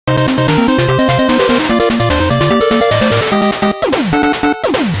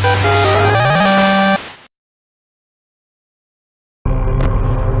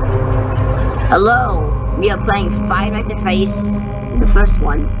Hello, we are playing Five Nights at Freddy's, the first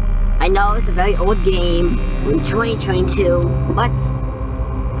one. I know it's a very old game, we're in 2022, but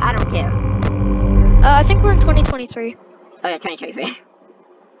I don't care. I think we're in 2023. Oh yeah, 2023.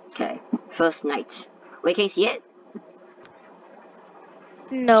 Okay, first night. Wait, can you see it?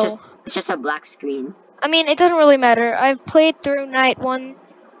 No. It's just a black screen. I mean, it doesn't really matter. I've played through night 1.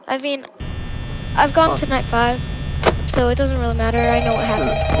 I mean, I've gone to night 5, so it doesn't really matter. I know what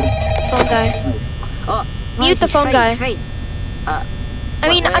happened. Phone guy. Oh, Mute the phone guy. Face. I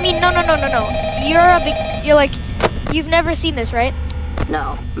mean, no. You're like, you've never seen this, right?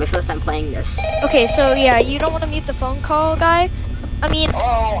 No, my first time playing this. Okay, so yeah, you don't want to mute the phone call guy. I mean,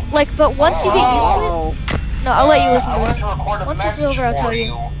 like, but once you get used to it, no, I'll let you listen to it. Once this is over, I'll tell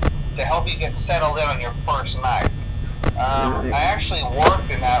you. To help you get settled in on your first night. I actually worked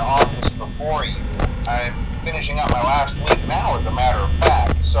in that office before you. I'm finishing up my last week now, as a matter of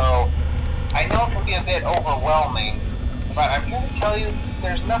fact. So I know it can be a bit overwhelming, but I'm here to tell you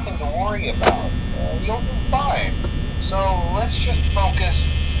there's nothing to worry about. You'll do fine. So let's just focus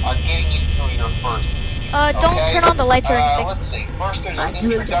on getting you through your first week. Don't turn on the lights or anything. Let's see. First, there's an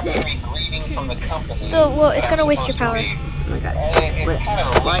introductory greeting from the company. So, well, it's gonna waste your power. Oh my god. It's kind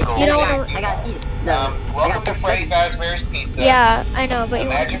of illegal. You don't want to. I got eat. Welcome to Freddy Fazbear's Pizza. Yeah, I know, but a you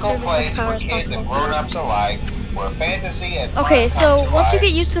want to magical conserve as place much power for as kids and possible. grown-ups alike, where fantasy and Okay, fun so come to once you life.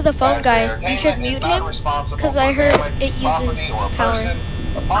 get used to the phone guy, you should Entertainment is mute not him, responsible because for I heard damage, it uses property, or power. person.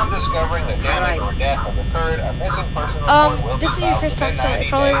 Upon discovering that damage or death has occurred, a missing person report will be This is your filed first time, within so 90 it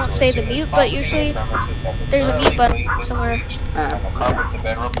probably days won't or say as the soon as mute, but property usually and premises have been there's a mute thoroughly button cleaned and somewhere. bleached, and the carpets have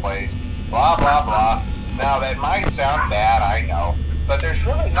been replaced, blah blah blah. Now that might sound bad, I know, but there's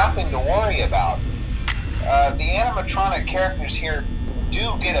really nothing to worry about. The animatronic characters here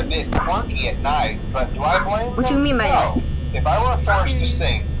do get a bit quirky at night, but do I blame them? What do you mean by No. that? If I were forced to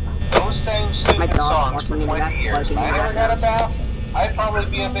sing those same stupid songs for 20 years and I never got a bath, I'd probably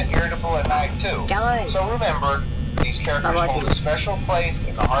be a bit irritable at night too. So remember, these characters hold a special place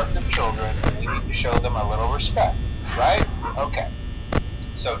in the hearts of children, and we need to show them a little respect, right? Okay.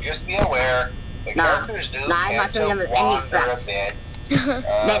 So just be aware, the characters do tend to wander a bit.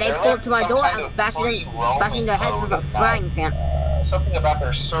 They pull up to my door and bashing their heads with a frying pan. Something about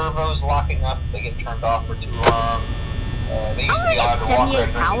their servos locking up if they get turned off for too long. They used to be allowed to walk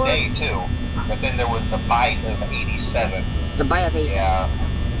around during the day too. But then there was the bite of 87. The bite of 87?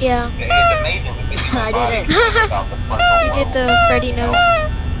 Yeah. It's amazing to think I did it. About the You did the Freddy nose.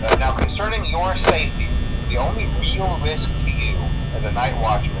 Now concerning your safety, the only real risk to you as a night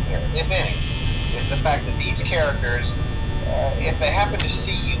watchman here, if any, is the fact that these characters, if they happen to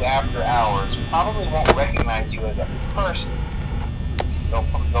see you after hours, probably won't recognize you as a person.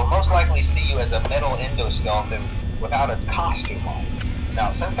 They'll most likely see you as a metal endoskeleton without its costume on.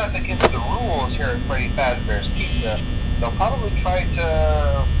 Now, since that's against the rules here at Freddy Fazbear's Pizza, they'll probably try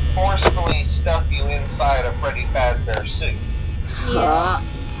to forcefully stuff you inside a Freddy Fazbear suit. Yeah.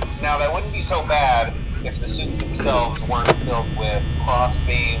 Now, that wouldn't be so bad if the suits themselves weren't filled with cross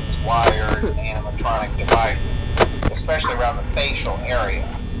beams, wires, and animatronic devices, especially around the facial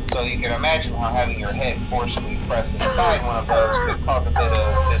area. So you can imagine how having your head forcibly pressed inside one of those could cause a bit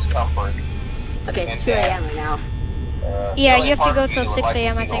of discomfort. Okay, it's 2 a.m. right now. Yeah, you have to go till 6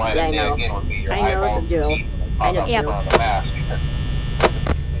 a.m. I think. Yeah, I know. I know the drill. I know the drill.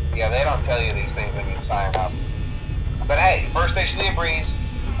 Yeah, they don't tell you these things when you sign up. But hey, first station of the breeze.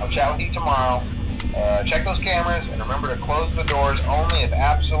 I'll chat with you tomorrow. Check those cameras and remember to close the doors only if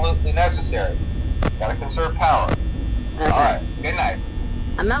absolutely necessary. Gotta conserve power. Okay. Alright, good night.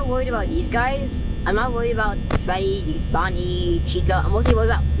 I'm not worried about these guys. I'm not worried about Freddy, Bonnie, Chica. I'm mostly worried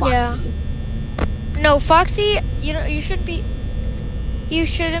about Foxy. Yeah. No, Foxy, you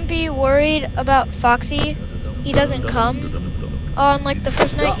shouldn't be worried about Foxy. He doesn't come on like the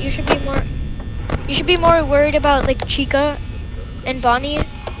first night. You should be more worried about like Chica and Bonnie.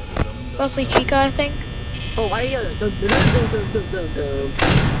 Mostly Chica, I think. Oh, what are you?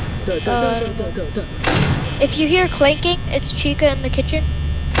 If you hear clanking, it's Chica in the kitchen.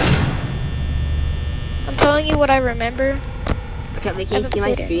 I'm telling you what I remember. Okay, but can you see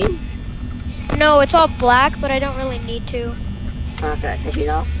my screen? No, it's all black, but I don't really need to. Okay, if you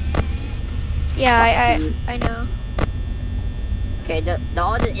know. Yeah, I know. Okay, they're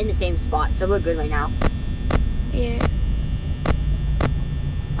all in the same spot, so we're good right now. Yeah.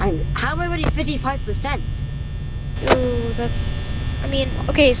 How am I already 55%? Ooh, that's... I mean,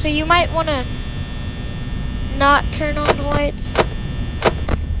 okay, so you might want to not turn on the lights.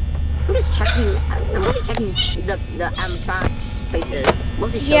 I'm just checking. I'm really checking the animatronics places.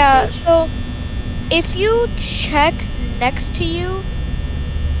 Mostly Yeah, so if you check next to you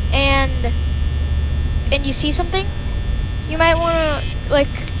and and you see something, you might want to like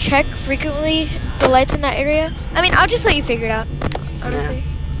check frequently the lights in that area. I mean, I'll just let you figure it out, honestly.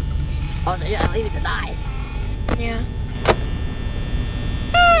 Oh, yeah, leave it to die. Yeah.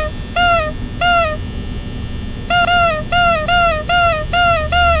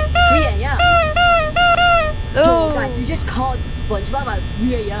 Yeah. Oh, guys, you just called SpongeBob at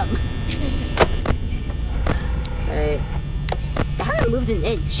 3 a.m. Hey, they haven't moved an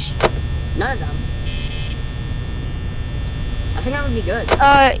inch. None of them. I think that would be good.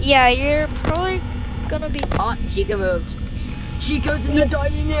 Yeah, you're probably gonna be. Oh, Chica moved. Chica's in the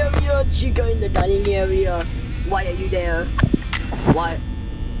dining area. Chica in the dining area. Why are you there? Why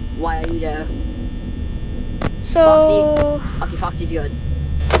are you there? So. Foxy. Okay, Foxy's good.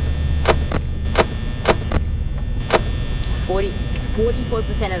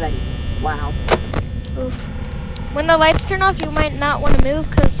 44% already. Wow. Oof. When the lights turn off, you might not want to move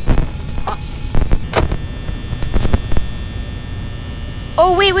because.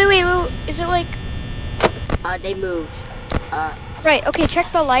 Oh wait. Is it like? They moved. Right. Okay.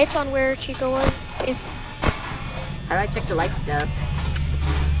 Check the lights on where Chico was. If. How do I check the lights now?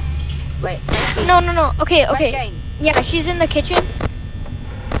 Wait. No. Okay. Game. Yeah, she's in the kitchen.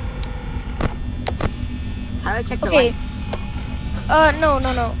 How do I check the lights? No.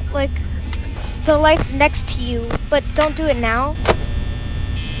 Like, the lights next to you, but don't do it now.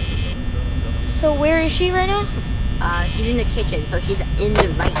 So where is she right now? She's in the kitchen, so she's in the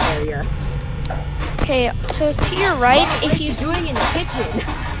right area. Okay, so to your right, What is she doing in the kitchen?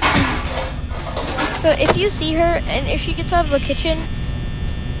 So if you see her, and if she gets out of the kitchen,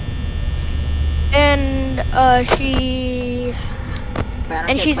 and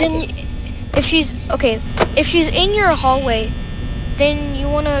if she's in your hallway, then you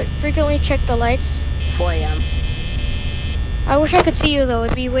want to frequently check the lights. 4 a.m. I wish I could see you though,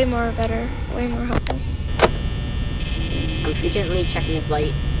 it'd be way more better, way more helpful. I'm frequently checking this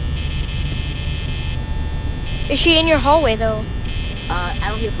light. Is she in your hallway though? I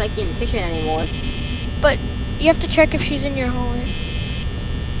don't feel like in the kitchen anymore. But you have to check if she's in your hallway.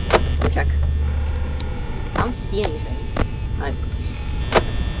 Let me check. I don't see anything. Like,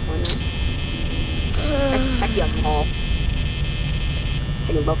 check the other hall.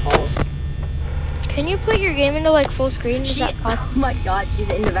 Checking both halls. Can you put your game into like full screen? Is that possible? Oh my god, she's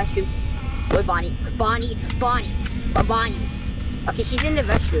in the restrooms. Where Bonnie? Bonnie. Okay, she's in the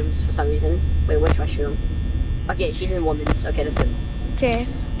restrooms for some reason. Wait, which restroom? Okay, she's in women's. Okay, that's good. Okay.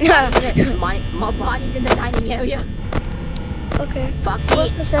 Bonnie's in the dining area. Okay. Foxy.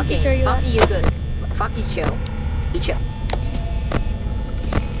 What percentage are you Foxy, at? you're good. Foxy's chill. He chill.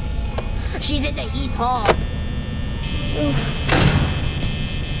 She's in the east hall. Oof.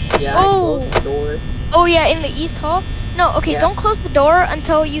 Yeah, Oh. I closed the door. Oh yeah, in the east hall? No, okay, Yeah. don't close the door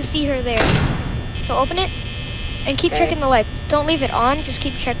until you see her there. So open it and keep Okay. checking the lights. Don't leave it on, just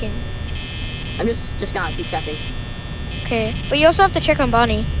keep checking. I'm just gonna keep checking. Okay. But you also have to check on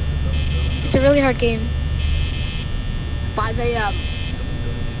Bonnie. It's a really hard game. 5 a.m.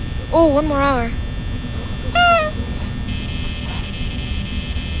 Oh, 1 more hour.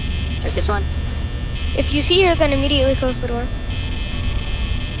 Check this one. If you see her, then immediately close the door.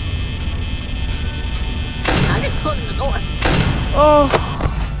 I'm just closing the door. Oh.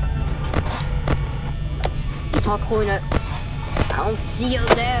 East hall corner. I don't see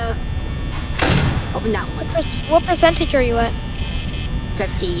her there. Open that one. What percentage are you at?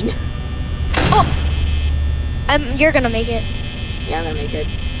 15. Oh. You're gonna make it. Yeah, I'm gonna make it.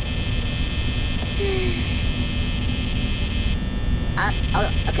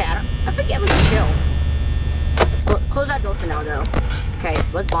 Okay, I think everyone's chill. Close that door for now, though. Okay,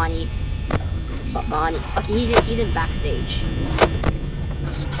 where's Bonnie? Bonnie. Okay, he's in backstage.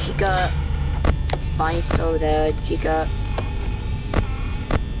 Chica. Bonnie's still there. Chica.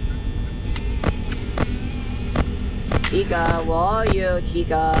 Chica, where are you,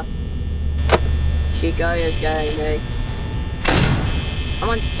 Chica? Chica is getting me. I'm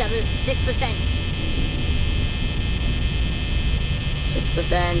on 6%.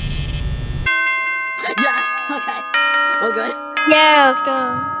 6%. Yeah, okay. We're good. Yeah, let's go.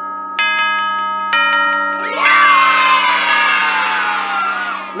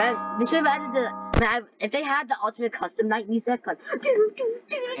 Man, they should have added the if they had the ultimate custom night music, like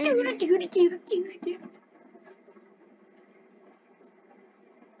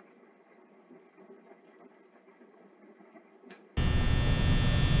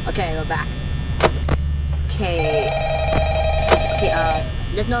Okay, we're back. Okay,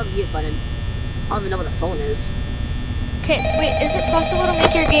 there's no mute button. I don't even know what the phone is. Okay, wait, is it possible to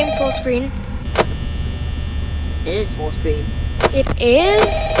make your game full screen? It is full screen. It is?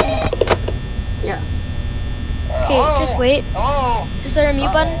 Yeah. Okay, just wait. Hello? Is there a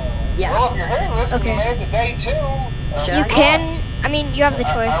mute button? Yeah. Well, if you're hearing this, Okay. you made it to day 2. Should You I? can. I mean, you have the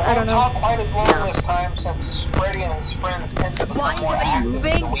choice. I don't won't talk know. quite as long No. this time since Freddy and his friends tend to become Why is more everybody active as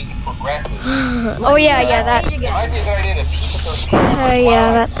moving? the week progresses. Oh yeah, yeah, that. Cage It again. might be a good idea to peek at those cameras Yeah,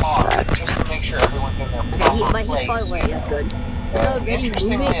 while I that talk, just to make sure everyone's in their Okay, proper but he's place. far away. That's good. But no, Reddy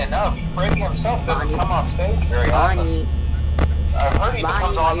Interestingly moving. enough, Freddy himself doesn't Bonnie. come off stage very often. Bonnie. I've heard he Bonnie,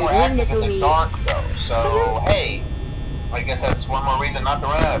 becomes a why lot you more doing active this in to the me? dark, though. So, hey, I guess that's one more reason not to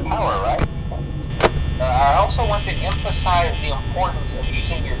run out of power, right? I also want to emphasize the importance of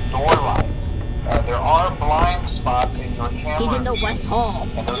using your door lights. There are blind spots in your camera He's in the view, West Hall.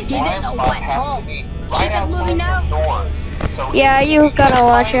 and those He's blind in the spots West happen Hall. to be Chica's right outside moving now? your doors. So Yeah, if you gotta can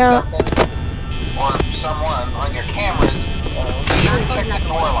watch find out. something or someone on your cameras, be sure to check the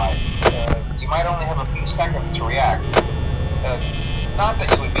door light. You might only have a few seconds to react. Not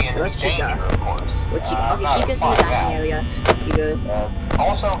that you would be in any Where's Chica? danger, of course. What Chica? I'm Okay, not Chica's in the implying dining that. area. You good?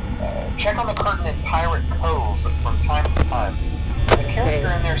 Also, check on the curtain in Pirate Cove from time to time. The character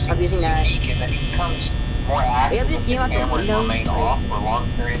in there seems using that. unique in that he becomes more active Have you if seen the him out the camera window? remain off for long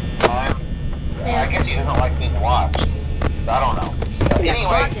periods of time. Yeah. I guess he doesn't like being watched. I don't know. Yeah, Anyway,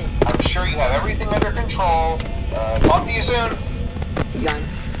 closet. I'm sure you have everything under control. Talk to you soon. He's gone.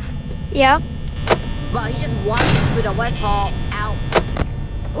 Yeah. Well, he just walked through the West Hall out.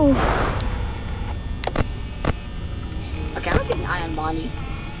 Oof. Okay, I'm gonna keep an eye on Bonnie.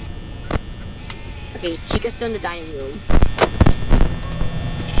 Okay, Chica's still in the dining room.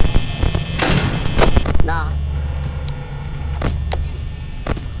 Nah.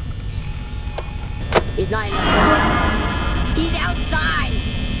 He's not in there. He's outside!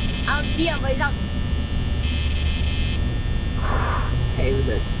 I don't see him, but he's out. Hey, we're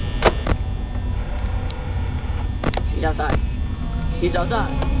good. He's outside. He's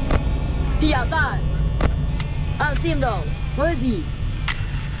outside. He's outside. I don't see him though. Where is he?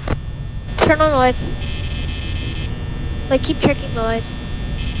 Turn on the lights. Like, keep checking the lights.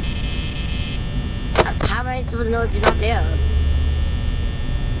 How am I supposed to know if he's not there?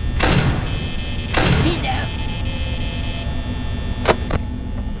 He's there.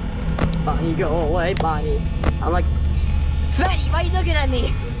 Bonnie, go away, Bonnie. I'm like, Freddy, why are you looking at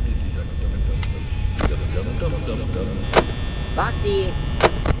me? Foxy,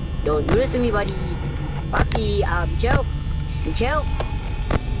 don't do this to me, buddy. Foxy, chill. Chill.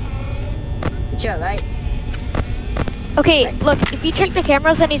 Chill, right? Okay, look, if you check the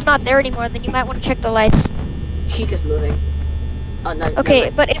cameras and he's not there anymore, then you might want to check the lights. Chica's moving. Oh, no. Okay,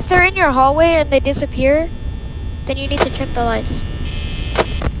 no, but if they're in your hallway and they disappear, then you need to check the lights.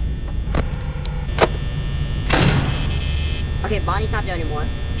 Okay, Bonnie's not there anymore.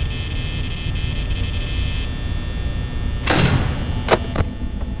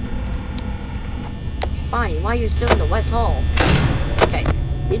 Bonnie, why are you still in the West Hall? Okay,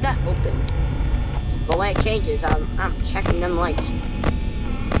 leave that open. But when it changes, I'm checking them lights.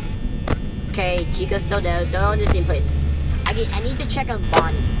 Okay, Chica's still there. They're all in the same place. I need to check on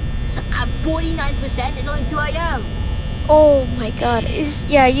Bonnie. I'm 49%. It's only 2 a.m. Oh my god.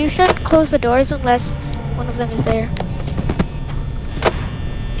 Yeah, you shouldn't close the doors unless one of them is there.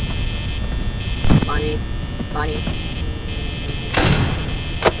 Bonnie.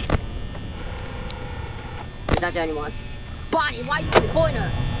 He's not there anymore. Bonnie, why are you in the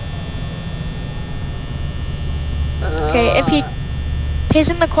corner? Okay, if he's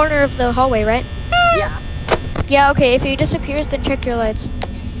in the corner of the hallway, right? Yeah. Yeah, okay, if he disappears, then check your lights.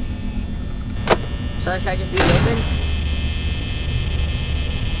 So should I just leave it open?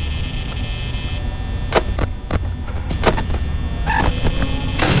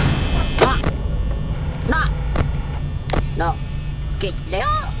 No. Okay, they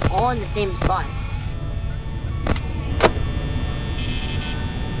are all in the same spot.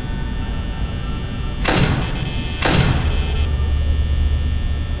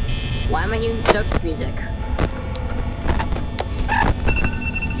 Why am I hearing the circus music?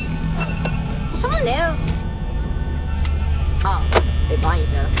 Is someone there? Oh, hey,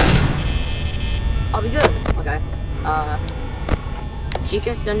 Bonnie's there. Oh, we good. Okay.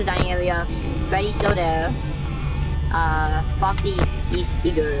 Chica's still in the dining area. Freddy's still there. Foxy, he's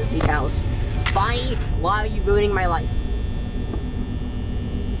good. He house. Bonnie, why are you ruining my life?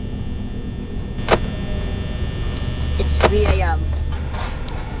 It's 3 a.m.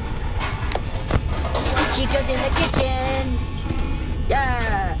 Chica's in the kitchen.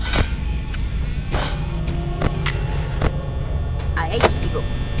 Yeah. I hate these people.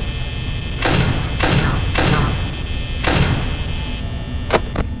 No.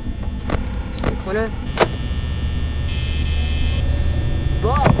 Some corner.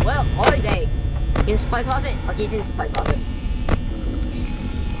 Bro, where are they? Can Supply closet? Okay, he's in the supply closet.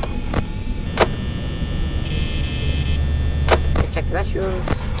 Let's check the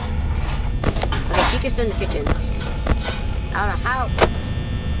restrooms. Okay, Chica's still in the kitchen. I don't know how.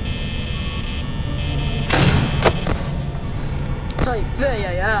 So,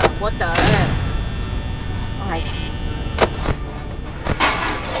 yeah, what the heck? Alright.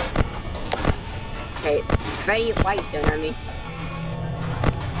 Okay, Freddy, why are you staring at me?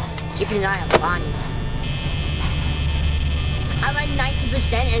 Keep an eye on Bonnie. I'm at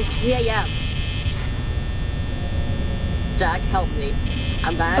 90% and it's 3 a.m. Zach, help me.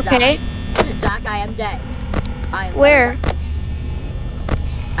 I'm gonna die. Zach, I am dead. Where?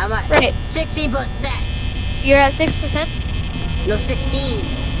 I'm at 60%. You're at 6%? No, 16.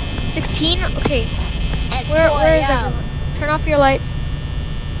 16? Okay. At Where 4 is a.m. everyone? Turn off your lights.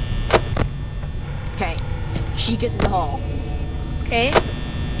 Okay. Chica's in the hall. Okay.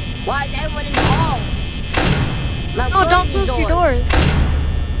 Why is everyone in the halls? No, don't close your doors.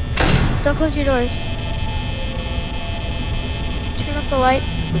 Don't close your doors. Turn off the light.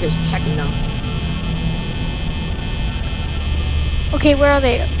 I'm just checking now. Okay, where are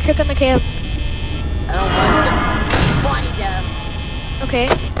they? Check on the cabs. I don't want to body them. Okay.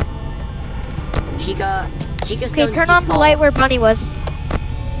 Chica's Okay, turn on the light where Bonnie was.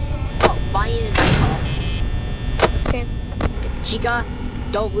 Oh, Bonnie in the night hall. Okay. Chica,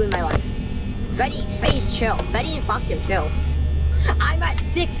 don't ruin my life. Freddy, face chill. Freddy and Foxy are chill. I'm at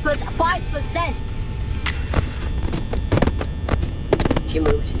 5%. She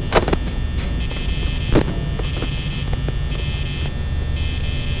moved.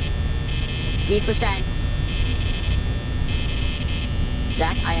 %.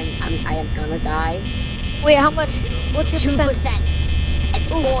 Zach, I am gonna die. Wait, how much? What's your 2%. percent? It's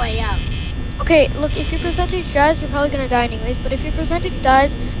 4 a.m. Okay, look, if your percentage dies, you're probably gonna die anyways. But if your percentage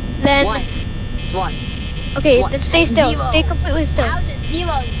dies, then 1. It's 1. okay, One. then stay still. 0. Stay completely still. How's it 0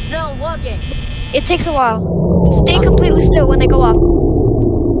 and still working? It takes a while. Stay completely still when they go off.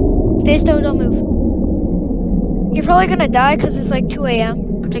 Stay still, don't move. You're probably gonna die because it's like 2 a.m.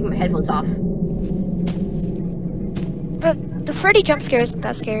 I'm taking my headphones off. The Freddy jump scare isn't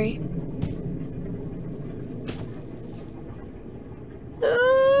that scary.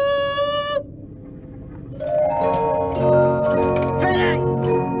 Freddy!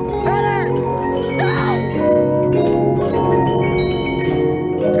 Freddy! No!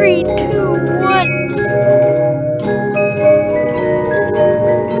 3, 2, 1.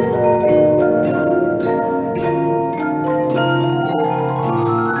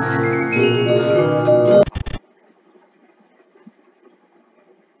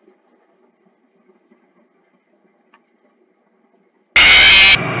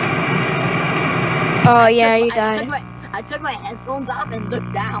 Oh yeah, you died. I took my headphones off and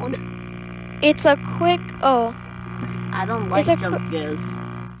looked down. It's a quick. Oh. I don't like jump scares.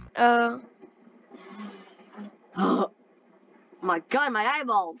 Oh my god, my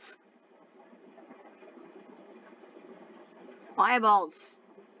eyeballs! My eyeballs!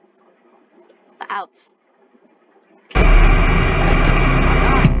 Out.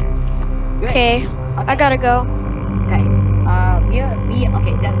 Okay, I gotta go. Okay.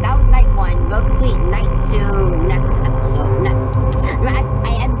 Okay. That was night 1. We'll complete night 2 next episode.